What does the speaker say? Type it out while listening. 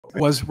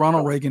Was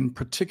Ronald Reagan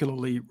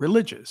particularly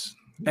religious?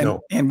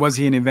 No. And was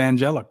he an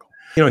evangelical?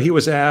 You know, he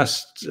was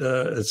asked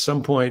at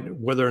some point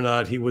whether or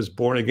not he was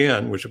born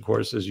again, which, of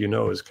course, as you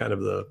know, is kind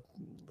of the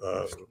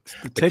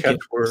ticket.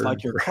 It's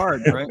like your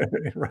card, right?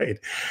 Right.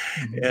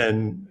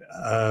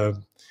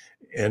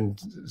 And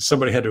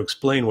somebody had to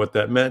explain what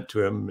that meant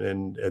to him.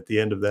 And at the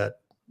end of that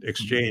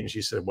exchange,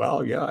 he said,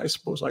 "Well, yeah, I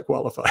suppose I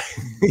qualify."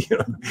 You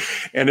know?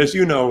 And as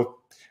you know,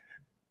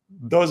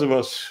 those of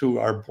us who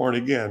are born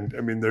again,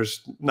 I mean,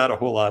 there's not a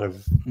whole lot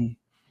of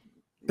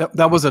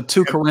that was a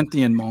 2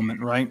 Corinthian moment,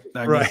 right?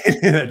 Right.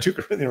 2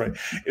 Corinthian, right.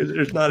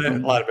 There's not a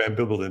lot of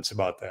ambivalence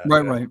about that.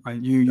 Right.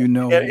 You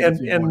know.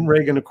 And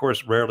Reagan, of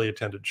course, rarely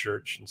attended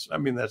church. And so, I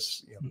mean,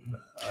 that's,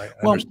 I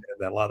understand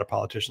that a lot of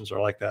politicians are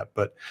like that.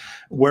 But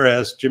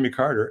whereas Jimmy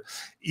Carter,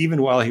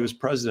 even while he was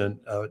president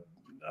of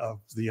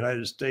the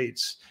United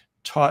States,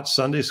 taught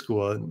Sunday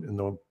school in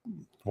the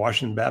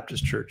Washington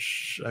Baptist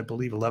Church, I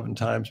believe 11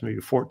 times,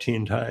 maybe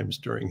 14 times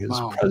during his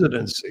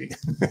presidency.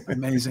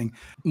 Amazing.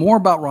 More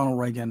about Ronald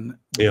Reagan.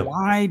 Yeah.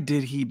 Why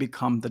did he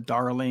become the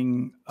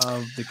darling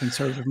of the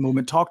conservative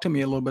movement? Talk to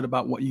me a little bit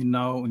about what you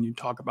know and you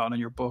talk about in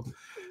your book,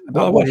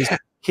 about what his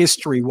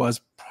history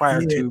was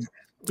prior to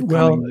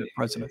becoming the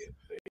president.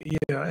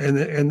 Yeah,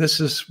 and this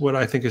is what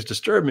I think is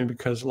disturbing,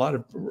 because a lot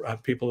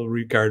of people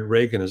regard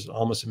Reagan as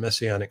almost a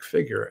messianic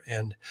figure.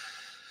 And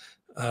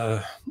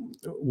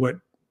what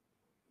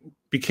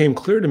became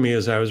clear to me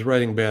as I was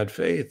writing Bad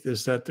Faith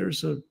is that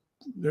there's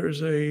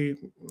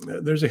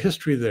a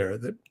history there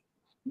that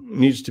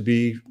needs to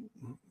be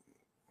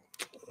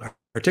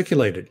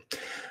articulated.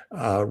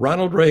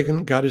 Ronald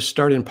Reagan got his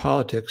start in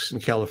politics in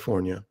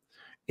California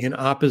in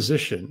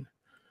opposition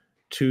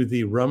to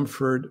the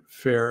Rumford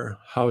Fair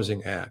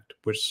Housing Act,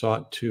 which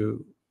sought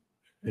to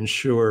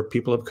ensure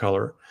people of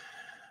color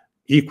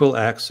equal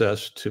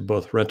access to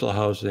both rental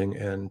housing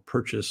and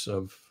purchase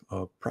of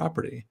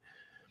property.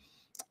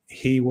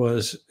 He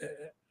was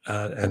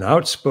an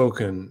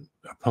outspoken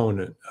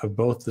opponent of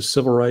both the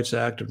Civil Rights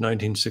Act of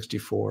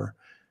 1964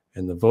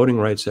 and the Voting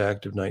Rights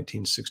Act of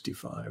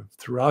 1965.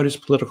 Throughout his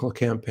political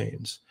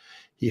campaigns,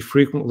 he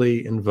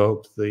frequently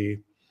invoked the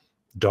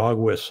dog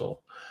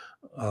whistle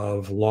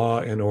of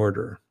law and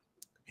order.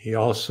 He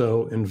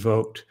also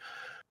invoked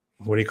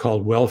what he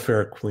called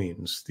welfare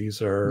queens.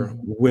 These are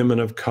women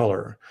of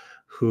color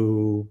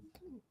who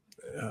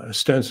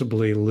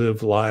ostensibly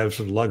live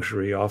lives of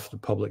luxury off the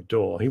public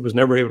dole. He was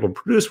never able to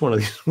produce one of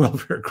these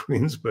welfare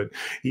queens, but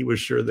he was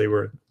sure they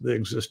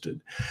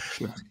existed.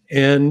 Sure.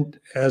 And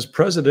as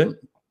president,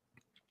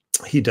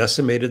 he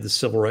decimated the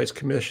Civil Rights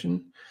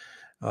Commission.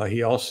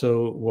 He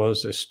also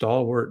was a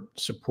stalwart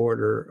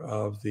supporter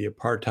of the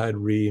apartheid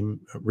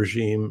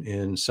regime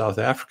in South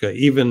Africa,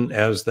 even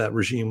as that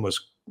regime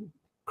was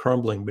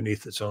crumbling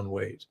beneath its own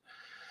weight.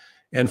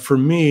 And for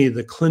me,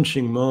 the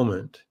clinching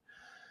moment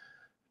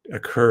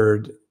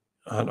occurred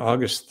on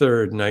August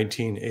 3rd,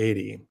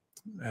 1980.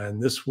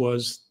 And this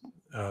was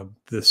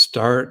the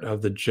start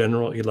of the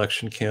general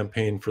election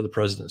campaign for the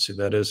presidency.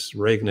 That is,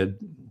 Reagan had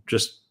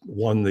just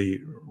won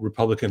the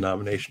Republican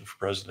nomination for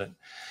president.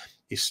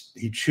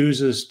 He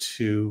chooses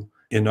to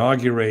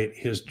inaugurate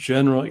his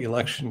general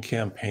election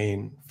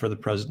campaign for the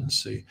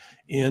presidency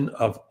in,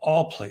 of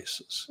all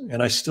places,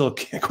 and I still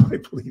can't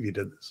quite believe he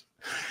did this,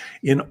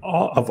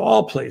 of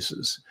all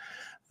places,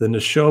 the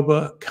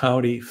Neshoba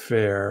County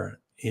Fair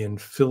in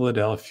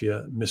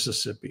Philadelphia,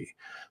 Mississippi,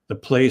 the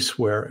place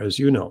where, as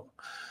you know,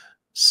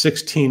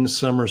 16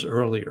 summers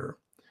earlier,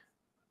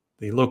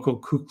 the local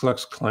Ku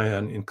Klux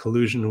Klan, in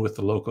collusion with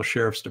the local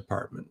sheriff's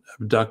department,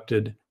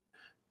 abducted,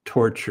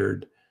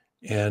 tortured,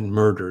 and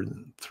murdered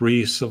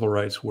 3 civil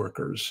rights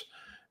workers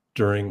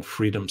during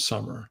Freedom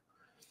Summer.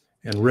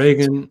 And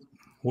Reagan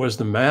was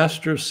the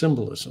master of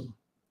symbolism.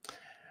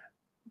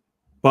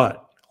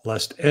 But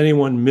lest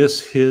anyone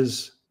miss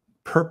his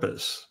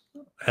purpose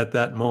at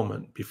that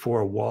moment,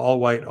 before a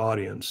all-white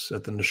audience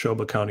at the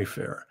Neshoba County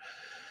Fair,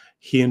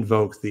 he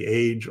invoked the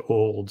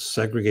age-old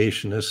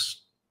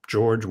segregationist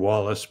George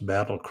Wallace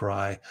battle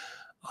cry,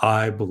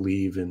 "I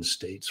believe in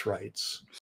states' rights."